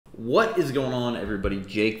What is going on, everybody?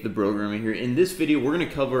 Jake the Programmer here. In this video, we're going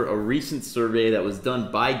to cover a recent survey that was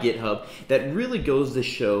done by Github that really goes to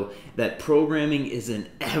show that programming is an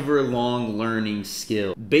ever-long learning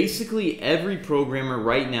skill. Basically, every programmer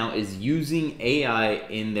right now is using AI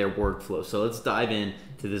in their workflow. So let's dive in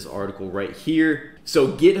to this article right here. So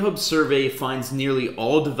GitHub survey finds nearly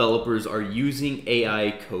all developers are using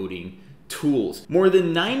AI coding tools. More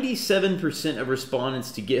than 97% of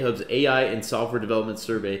respondents to GitHub's AI and software development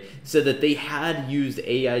survey said that they had used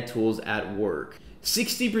AI tools at work.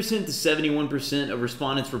 60% to 71% of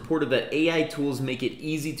respondents reported that AI tools make it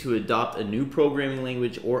easy to adopt a new programming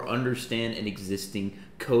language or understand an existing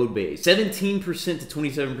code base. 17% to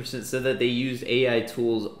 27% said that they used AI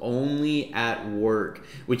tools only at work,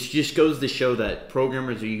 which just goes to show that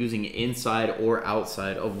programmers are using it inside or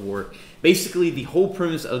outside of work. Basically, the whole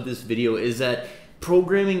premise of this video is that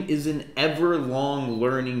programming is an ever-long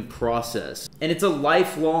learning process, and it's a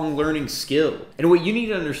lifelong learning skill. And what you need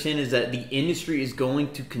to understand is that the industry is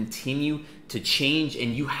going to continue to change,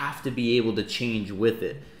 and you have to be able to change with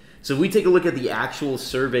it. So if we take a look at the actual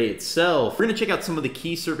survey itself, we're going to check out some of the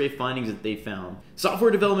key survey findings that they found.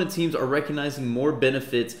 Software development teams are recognizing more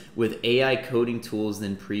benefits with AI coding tools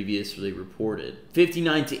than previously reported.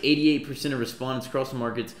 59 to 88% of respondents across the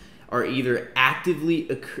markets are either actively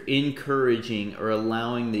encouraging or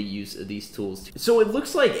allowing the use of these tools. So it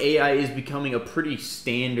looks like AI is becoming a pretty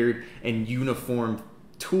standard and uniform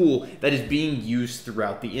tool that is being used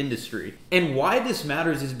throughout the industry. And why this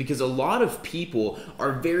matters is because a lot of people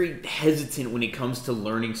are very hesitant when it comes to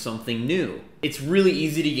learning something new. It's really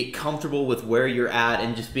easy to get comfortable with where you're at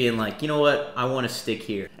and just being like, you know what, I want to stick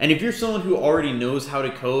here. And if you're someone who already knows how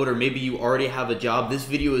to code, or maybe you already have a job, this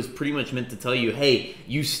video is pretty much meant to tell you, hey,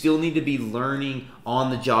 you still need to be learning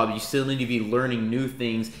on the job. You still need to be learning new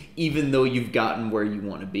things, even though you've gotten where you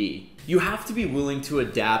want to be. You have to be willing to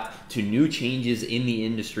adapt to new changes in the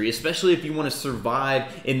industry, especially if you want to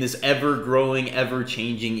survive in this ever-growing,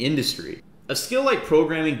 ever-changing industry. A skill like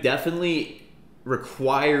programming definitely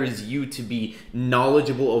requires you to be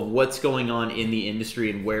knowledgeable of what's going on in the industry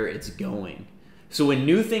and where it's going. So when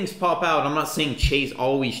new things pop out, I'm not saying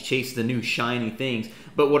always chase the new shiny things,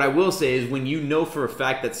 but what I will say is when you know for a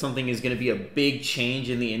fact that something is going to be a big change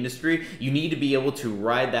in the industry, you need to be able to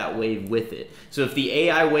ride that wave with it. So if the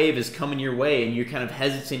AI wave is coming your way and you're kind of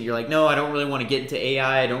hesitant, you're like, no, I don't really want to get into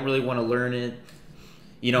AI, I don't really want to learn it,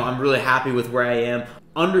 you know, I'm really happy with where I am.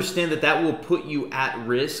 Understand that that will put you at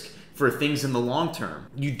risk for things in the long term.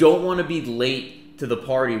 You don't want to be late to the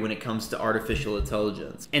party when it comes to artificial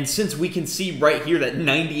intelligence. And since we can see right here that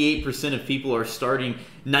 98% of people are starting,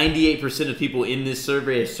 98% of people in this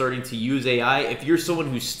survey are starting to use AI, if you're someone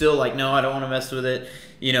who's still like, no, I don't want to mess with it,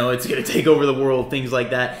 you know, it's going to take over the world, things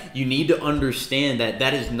like that, you need to understand that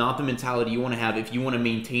that is not the mentality you want to have if you want to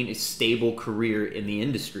maintain a stable career in the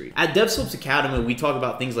industry. At Devslopes Academy, we talk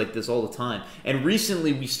about things like this all the time. And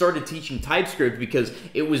recently, we started teaching TypeScript because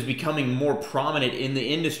it was becoming more prominent in the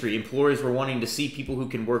industry. Employers were wanting to see people who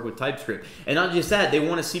can work with TypeScript. And not just that, they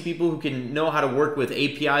want to see people who can know how to work with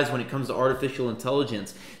APIs when it comes to artificial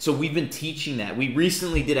intelligence. So we've been teaching that. We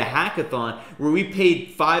recently did a hackathon where we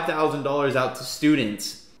paid $5,000 out to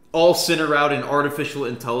students, all centered around an artificial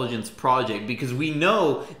intelligence project, because we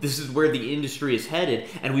know this is where the industry is headed,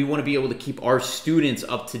 and we want to be able to keep our students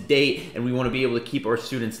up to date, and we want to be able to keep our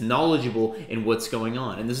students knowledgeable in what's going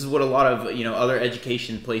on. And this is what a lot of, you know, other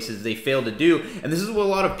education places, they fail to do, and this is what a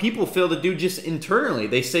lot of people fail to do just internally.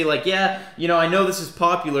 They say like, yeah, you know, I know this is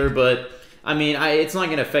popular, but I mean, it's not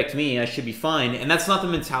going to affect me. I should be fine. And that's not the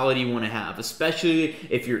mentality you want to have, especially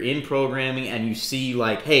if you're in programming and you see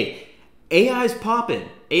like, hey, AI's popping.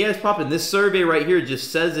 AI's popping. This survey right here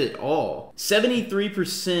just says it all.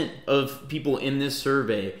 73% of people in this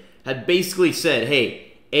survey had basically said,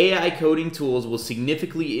 hey, AI coding tools will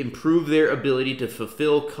significantly improve their ability to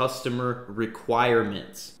fulfill customer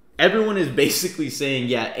requirements. Everyone is basically saying,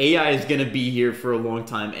 yeah, AI is going to be here for a long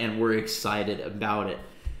time, and we're excited about it.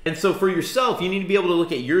 And so for yourself, you need to be able to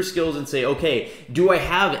look at your skills and say, okay, do I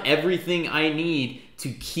have everything I need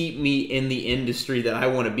to keep me in the industry that I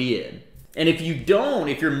want to be in? And if you don't,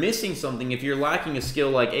 if you're missing something, if you're lacking a skill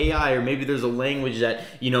like AI, or maybe there's a language that,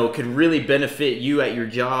 you know, could really benefit you at your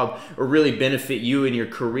job or really benefit you in your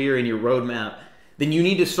career and your roadmap, then you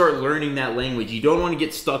need to start learning that language. You don't want to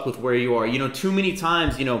get stuck with where you are. You know, too many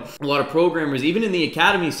times, you know, a lot of programmers, even in the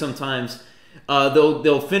academy sometimes,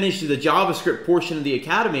 they'll finish the JavaScript portion of the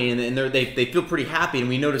academy, and they feel pretty happy, and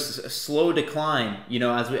we notice a slow decline,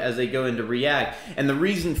 as they go into React. And the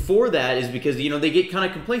reason for that is because they get kind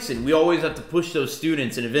of complacent. We always have to push those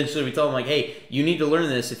students, and eventually we tell them like, hey, you need to learn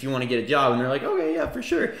this if you want to get a job, and they're like, okay, yeah, for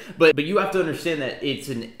sure. But you have to understand that it's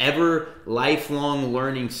an ever lifelong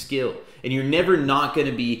learning skill. And you're never not going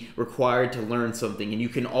to be required to learn something, and you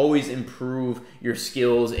can always improve your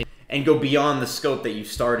skills and go beyond the scope that you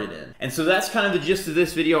started in. And so that's kind of the gist of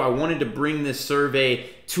this video. I wanted to bring this survey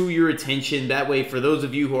to your attention. That way, for those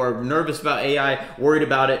of you who are nervous about AI, worried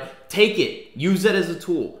about it, take it, use that as a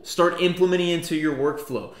tool, start implementing it into your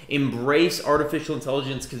workflow, embrace artificial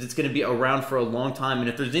intelligence because it's gonna be around for a long time. And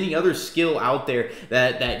if there's any other skill out there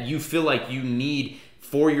that you feel like you need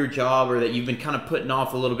for your job or that you've been kind of putting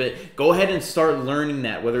off a little bit, go ahead and start learning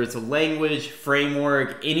that, whether it's a language,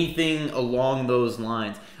 framework, anything along those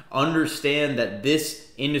lines. Understand that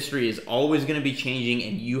this industry is always going to be changing,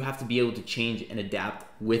 and you have to be able to change and adapt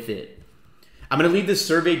with it. I'm going to leave this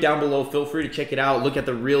survey down below. Feel free to check it out. Look at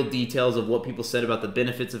the real details of what people said about the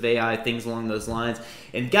benefits of AI, things along those lines.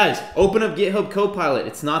 And guys, open up GitHub Copilot.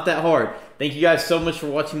 It's not that hard. Thank you guys so much for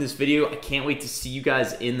watching this video. I can't wait to see you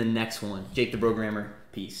guys in the next one. Jake the Programmer.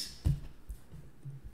 Peace.